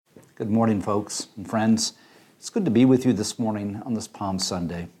Good morning, folks and friends. It's good to be with you this morning on this Palm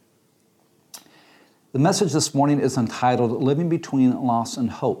Sunday. The message this morning is entitled Living Between Loss and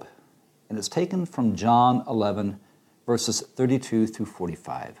Hope, and it's taken from John 11, verses 32 through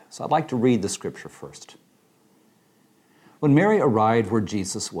 45. So I'd like to read the scripture first. When Mary arrived where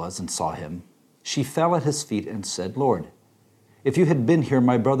Jesus was and saw him, she fell at his feet and said, "Lord, if you had been here,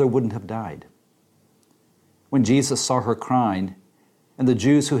 my brother wouldn't have died." When Jesus saw her crying, and the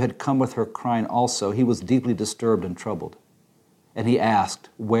Jews who had come with her crying also, he was deeply disturbed and troubled. And he asked,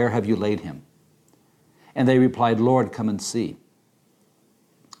 "Where have you laid him?" And they replied, "Lord, come and see."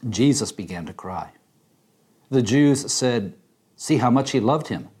 Jesus began to cry. The Jews said, "See how much he loved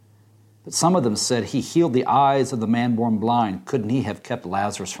him." But some of them said, "He healed the eyes of the man born blind. Couldn't he have kept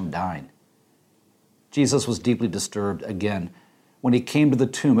Lazarus from dying?" Jesus was deeply disturbed again. When he came to the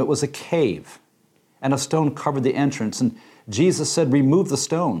tomb, it was a cave, and a stone covered the entrance. And Jesus said, "Remove the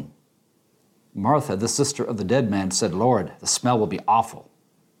stone." Martha, the sister of the dead man, said, "Lord, the smell will be awful.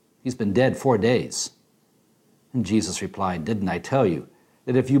 He's been dead 4 days." And Jesus replied, "Didn't I tell you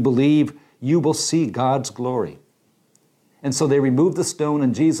that if you believe, you will see God's glory?" And so they removed the stone,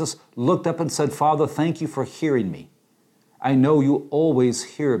 and Jesus looked up and said, "Father, thank you for hearing me. I know you always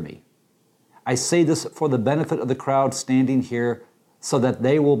hear me. I say this for the benefit of the crowd standing here, so that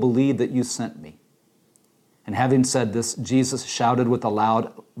they will believe that you sent me." And having said this, Jesus shouted with a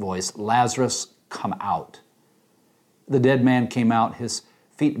loud voice, "Lazarus, come out." The dead man came out, his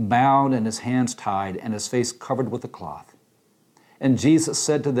feet bound and his hands tied, and his face covered with a cloth. And Jesus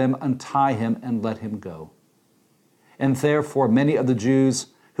said to them, "Untie him and let him go." And therefore many of the Jews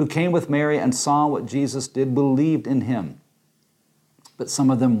who came with Mary and saw what Jesus did believed in him. But some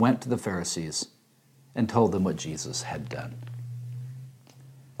of them went to the Pharisees and told them what Jesus had done.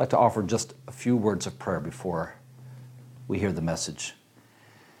 I'd like to offer just a few words of prayer before we hear the message.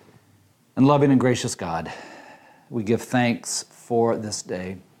 And loving and gracious God, we give thanks for this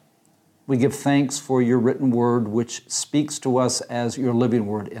day. We give thanks for your written word, which speaks to us as your living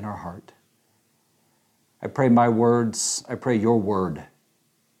word in our heart. I pray your word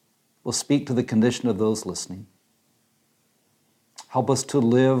will speak to the condition of those listening. Help us to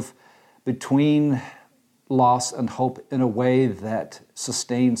live between loss and hope in a way that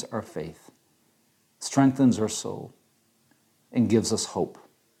sustains our faith, strengthens our soul, and gives us hope.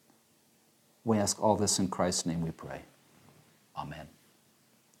 We ask all this in Christ's name we pray. Amen.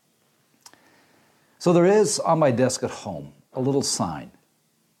 So there is on my desk at home a little sign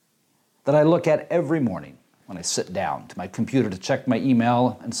that I look at every morning when I sit down to my computer to check my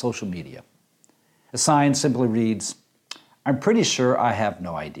email and social media. The sign simply reads, "I'm pretty sure I have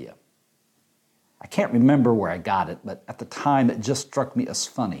no idea." I can't remember where I got it, but at the time it just struck me as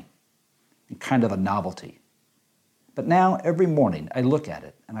funny and kind of a novelty. But now every morning I look at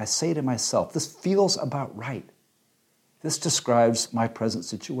it and I say to myself, this feels about right. This describes my present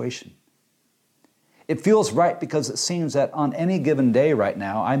situation. It feels right because it seems that on any given day right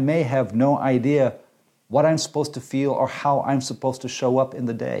now, I may have no idea what I'm supposed to feel or how I'm supposed to show up in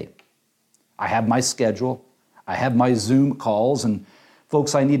the day. I have my schedule, I have my Zoom calls and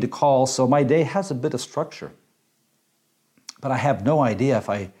folks I need to call, so my day has a bit of structure. But I have no idea if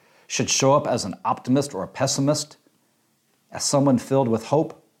I should show up as an optimist or a pessimist, as someone filled with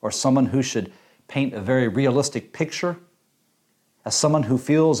hope, or someone who should paint a very realistic picture, as someone who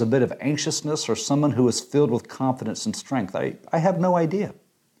feels a bit of anxiousness, or someone who is filled with confidence and strength. I have no idea.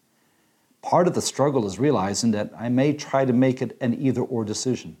 Part of the struggle is realizing that I may try to make it an either-or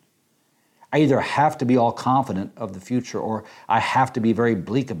decision. I either have to be all confident of the future, or I have to be very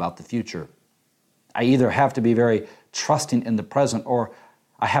bleak about the future. I either have to be very trusting in the present, or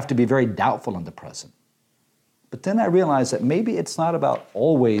I have to be very doubtful in the present. But then I realize that maybe it's not about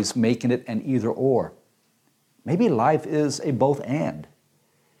always making it an either-or. Maybe life is a both-and.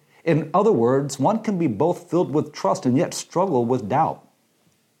 In other words, one can be both filled with trust and yet struggle with doubt.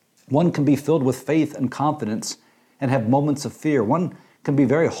 One can be filled with faith and confidence and have moments of fear. One can be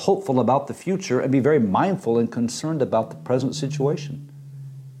very hopeful about the future and be very mindful and concerned about the present situation.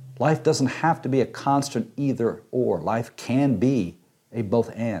 Life doesn't have to be a constant either-or. Life can be a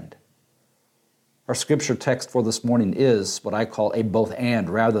both-and. Our scripture text for this morning is what I call a both-and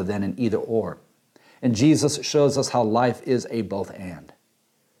rather than an either-or. And Jesus shows us how life is a both-and.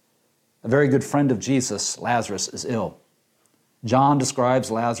 A very good friend of Jesus, Lazarus, is ill. John describes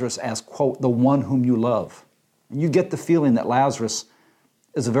Lazarus as, quote, "the one whom you love." And you get the feeling that Lazarus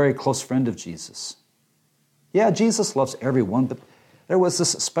is a very close friend of Jesus. Yeah, Jesus loves everyone, but there was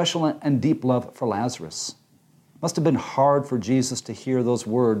this special and deep love for Lazarus. It must have been hard for Jesus to hear those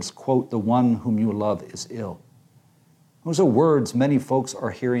words, quote, "the one whom you love is ill." Those are words many folks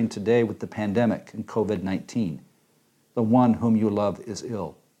are hearing today with the pandemic and COVID-19. The one whom you love is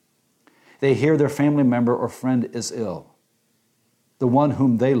ill. They hear their family member or friend is ill. The one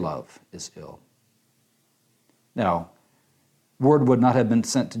whom they love is ill. Now, word would not have been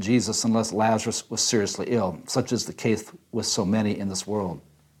sent to Jesus unless Lazarus was seriously ill, such is the case with so many in this world.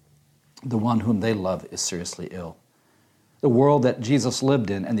 The one whom they love is seriously ill. The world that Jesus lived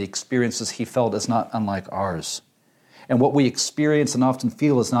in and the experiences he felt is not unlike ours. And what we experience and often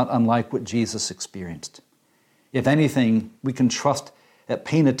feel is not unlike what Jesus experienced. If anything, we can trust that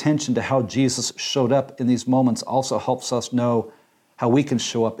paying attention to how Jesus showed up in these moments also helps us know how we can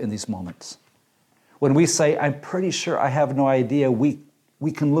show up in these moments. When we say, I'm pretty sure I have no idea, we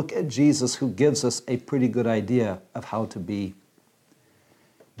can look at Jesus who gives us a pretty good idea of how to be.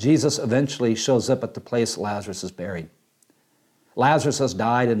 Jesus eventually shows up at the place Lazarus is buried. Lazarus has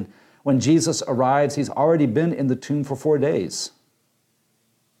died, and when Jesus arrives, he's already been in the tomb for 4 days.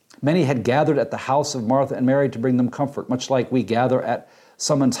 Many had gathered at the house of Martha and Mary to bring them comfort, much like we gather at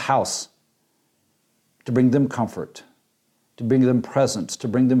someone's house to bring them comfort, to bring them presents, to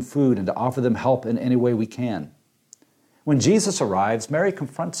bring them food, and to offer them help in any way we can. When Jesus arrives, Mary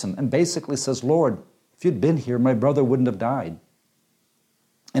confronts him and basically says, Lord, if you'd been here, my brother wouldn't have died.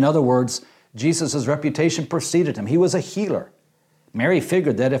 In other words, Jesus' reputation preceded him. He was a healer. Mary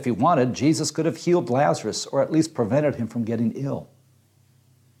figured that if he wanted, Jesus could have healed Lazarus or at least prevented him from getting ill.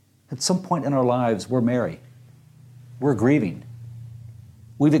 At some point in our lives, we're Mary. We're grieving.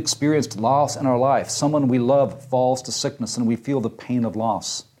 We've experienced loss in our life. Someone we love falls to sickness and we feel the pain of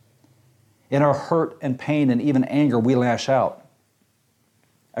loss. In our hurt and pain and even anger, we lash out.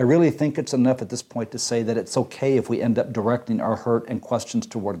 I really think it's enough at this point to say that it's okay if we end up directing our hurt and questions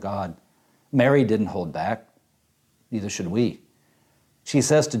toward God. Mary didn't hold back. Neither should we. She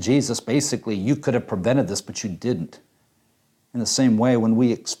says to Jesus, basically, you could have prevented this, but you didn't. In the same way, when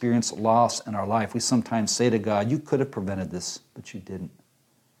we experience loss in our life, we sometimes say to God, you could have prevented this, but you didn't.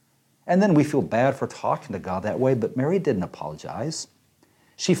 And then we feel bad for talking to God that way, but Mary didn't apologize.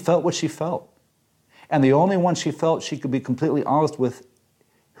 She felt what she felt. And the only one she felt she could be completely honest with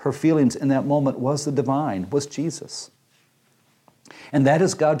her feelings in that moment was the divine, was Jesus. And that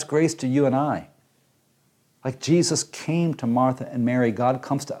is God's grace to you and I. Like Jesus came to Martha and Mary, God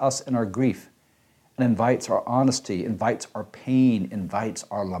comes to us in our grief and invites our honesty, invites our pain, invites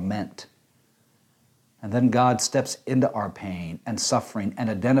our lament. And then God steps into our pain and suffering and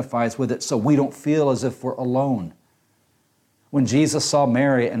identifies with it so we don't feel as if we're alone. When Jesus saw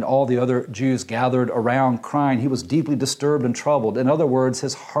Mary and all the other Jews gathered around crying, he was deeply disturbed and troubled. In other words,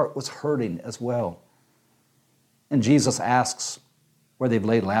 his heart was hurting as well. And Jesus asks where they've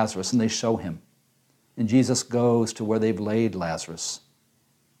laid Lazarus, and they show him. And Jesus goes to where they've laid Lazarus.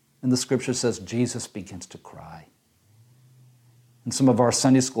 And the scripture says Jesus begins to cry. In some of our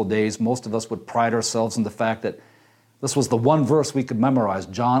Sunday school days, most of us would pride ourselves in the fact that this was the one verse we could memorize,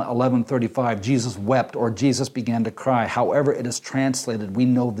 John 11:35, Jesus wept or Jesus began to cry. However it is translated, we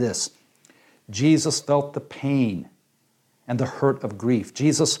know this. Jesus felt the pain and the hurt of grief.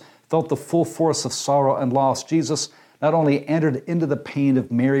 Jesus felt the full force of sorrow and loss. Jesus not only entered into the pain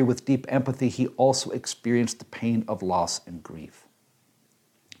of Mary with deep empathy, he also experienced the pain of loss and grief.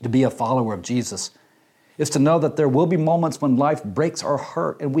 To be a follower of Jesus is to know that there will be moments when life breaks our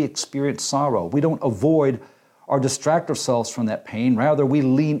heart and we experience sorrow. We don't avoid or distract ourselves from that pain. Rather, we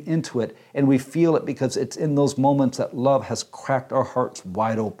lean into it and we feel it because it's in those moments that love has cracked our hearts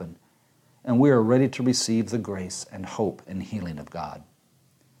wide open and we are ready to receive the grace and hope and healing of God.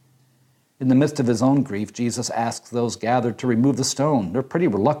 In the midst of his own grief, Jesus asks those gathered to remove the stone. They're pretty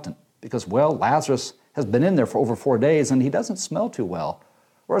reluctant because, well, Lazarus has been in there for over 4 days and he doesn't smell too well.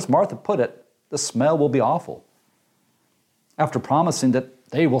 Or as Martha put it, the smell will be awful. After promising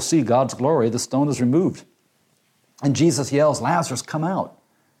that they will see God's glory, the stone is removed. And Jesus yells, Lazarus, come out.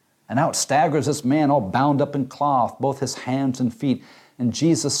 And out staggers this man all bound up in cloth, both his hands and feet. And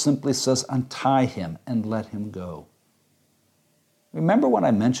Jesus simply says, untie him and let him go. Remember when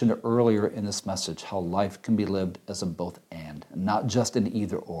I mentioned earlier in this message how life can be lived as a both and not just an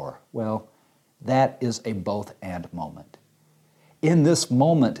either or? Well, that is a both and moment. In this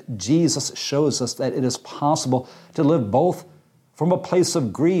moment, Jesus shows us that it is possible to live both from a place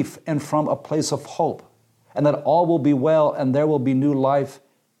of grief and from a place of hope, and that all will be well and there will be new life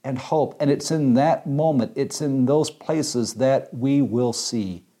and hope. And it's in that moment, it's in those places that we will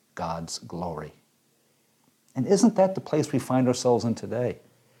see God's glory. And isn't that the place we find ourselves in today?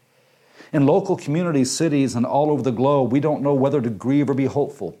 In local communities, cities, and all over the globe, we don't know whether to grieve or be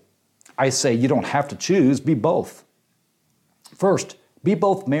hopeful. I say you don't have to choose, be both. First, be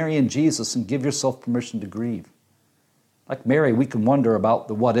both Mary and Jesus and give yourself permission to grieve. Like Mary, we can wonder about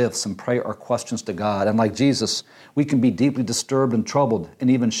the what ifs and pray our questions to God. And like Jesus, we can be deeply disturbed and troubled and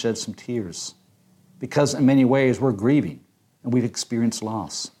even shed some tears. Because in many ways we're grieving and we've experienced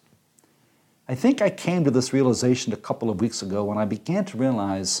loss. I think I came to this realization a couple of weeks ago when I began to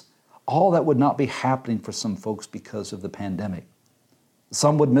realize all that would not be happening for some folks because of the pandemic.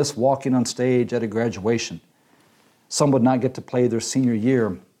 Some would miss walking on stage at a graduation. Some would not get to play their senior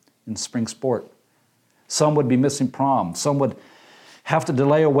year in spring sport. Some would be missing prom. Some would have to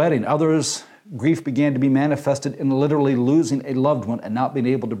delay a wedding. Others, grief began to be manifested in literally losing a loved one and not being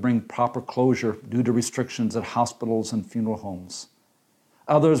able to bring proper closure due to restrictions at hospitals and funeral homes.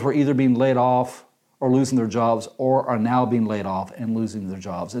 Others were either being laid off or losing their jobs, or are now being laid off and losing their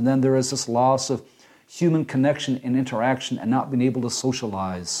jobs. And then there is this loss of human connection and interaction and not being able to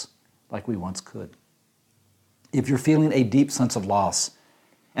socialize like we once could. If you're feeling a deep sense of loss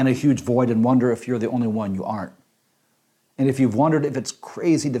and a huge void and wonder if you're the only one, you aren't. And if you've wondered if it's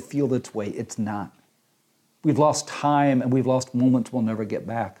crazy to feel this way, it's not. We've lost time and we've lost moments we'll never get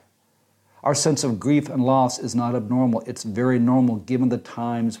back. Our sense of grief and loss is not abnormal. It's very normal given the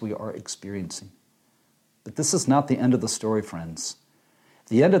times we are experiencing. But this is not the end of the story, friends.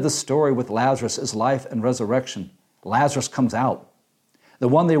 The end of the story with Lazarus is life and resurrection. Lazarus comes out. The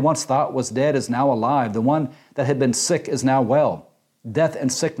one they once thought was dead is now alive. The one that had been sick is now well. Death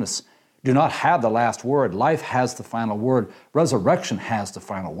and sickness do not have the last word. Life has the final word. Resurrection has the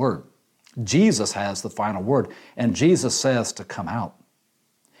final word. Jesus has the final word, and Jesus says to come out.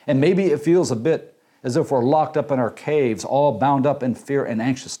 And maybe it feels a bit as if we're locked up in our caves, all bound up in fear and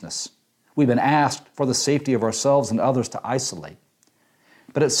anxiousness. We've been asked for the safety of ourselves and others to isolate.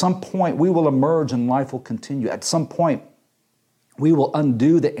 But at some point, we will emerge and life will continue. At some point, we will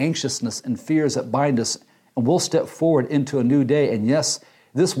undo the anxiousness and fears that bind us, and we'll step forward into a new day. And yes,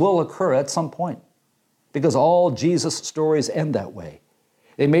 this will occur at some point, because all Jesus' stories end that way.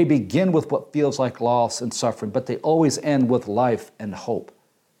 They may begin with what feels like loss and suffering, but they always end with life and hope.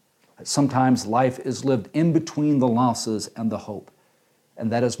 Sometimes life is lived in between the losses and the hope.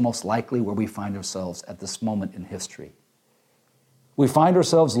 And that is most likely where we find ourselves at this moment in history. We find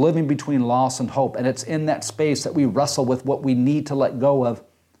ourselves living between loss and hope, and it's in that space that we wrestle with what we need to let go of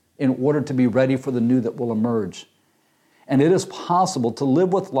in order to be ready for the new that will emerge. And it is possible to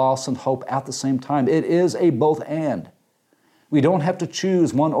live with loss and hope at the same time. It is a both and. We don't have to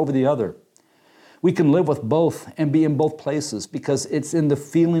choose one over the other. We can live with both and be in both places because it's in the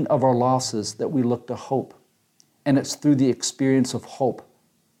feeling of our losses that we look to hope. And it's through the experience of hope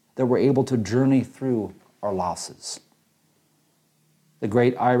that we're able to journey through our losses. The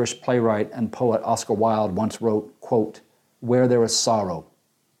great Irish playwright and poet Oscar Wilde once wrote, quote, "Where there is sorrow,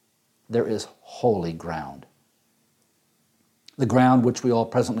 there is holy ground." The ground which we all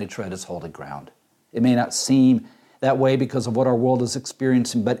presently tread is holy ground. It may not seem that way because of what our world is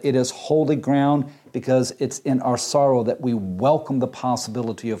experiencing, but it is holy ground because it's in our sorrow that we welcome the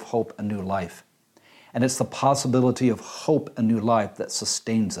possibility of hope and new life. And it's the possibility of hope and new life that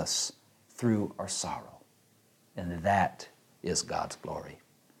sustains us through our sorrow. And that is God's glory.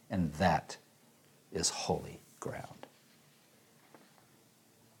 And that is holy ground.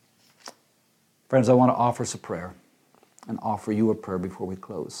 Friends, I want to offer us a prayer and offer you a prayer before we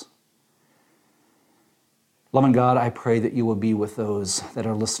close. Loving God, I pray that you will be with those that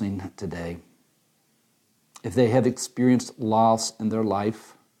are listening today. If they have experienced loss in their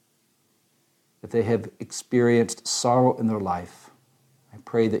life, if they have experienced sorrow in their life, I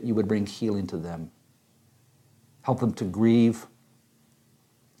pray that you would bring healing to them. Help them to grieve.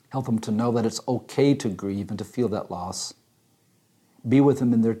 Help them to know that it's okay to grieve and to feel that loss. Be with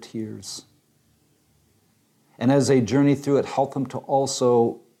them in their tears. And as they journey through it, help them to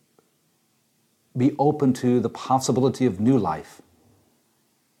also be open to the possibility of new life,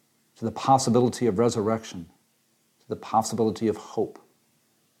 to the possibility of resurrection, to the possibility of hope.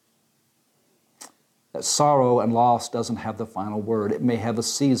 That sorrow and loss doesn't have the final word. It may have a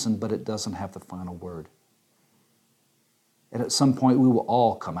season, but it doesn't have the final word. And at some point, we will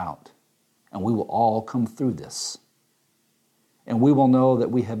all come out, and we will all come through this. And we will know that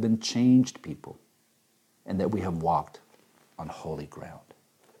we have been changed people, and that we have walked on holy ground.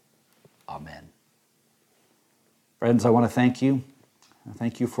 Amen. Friends, I want to thank you.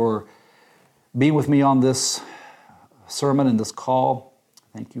 Thank you for being with me on this sermon and this call.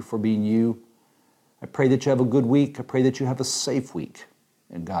 Thank you for being you. I pray that you have a good week. I pray that you have a safe week,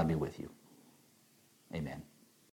 and God be with you. Amen.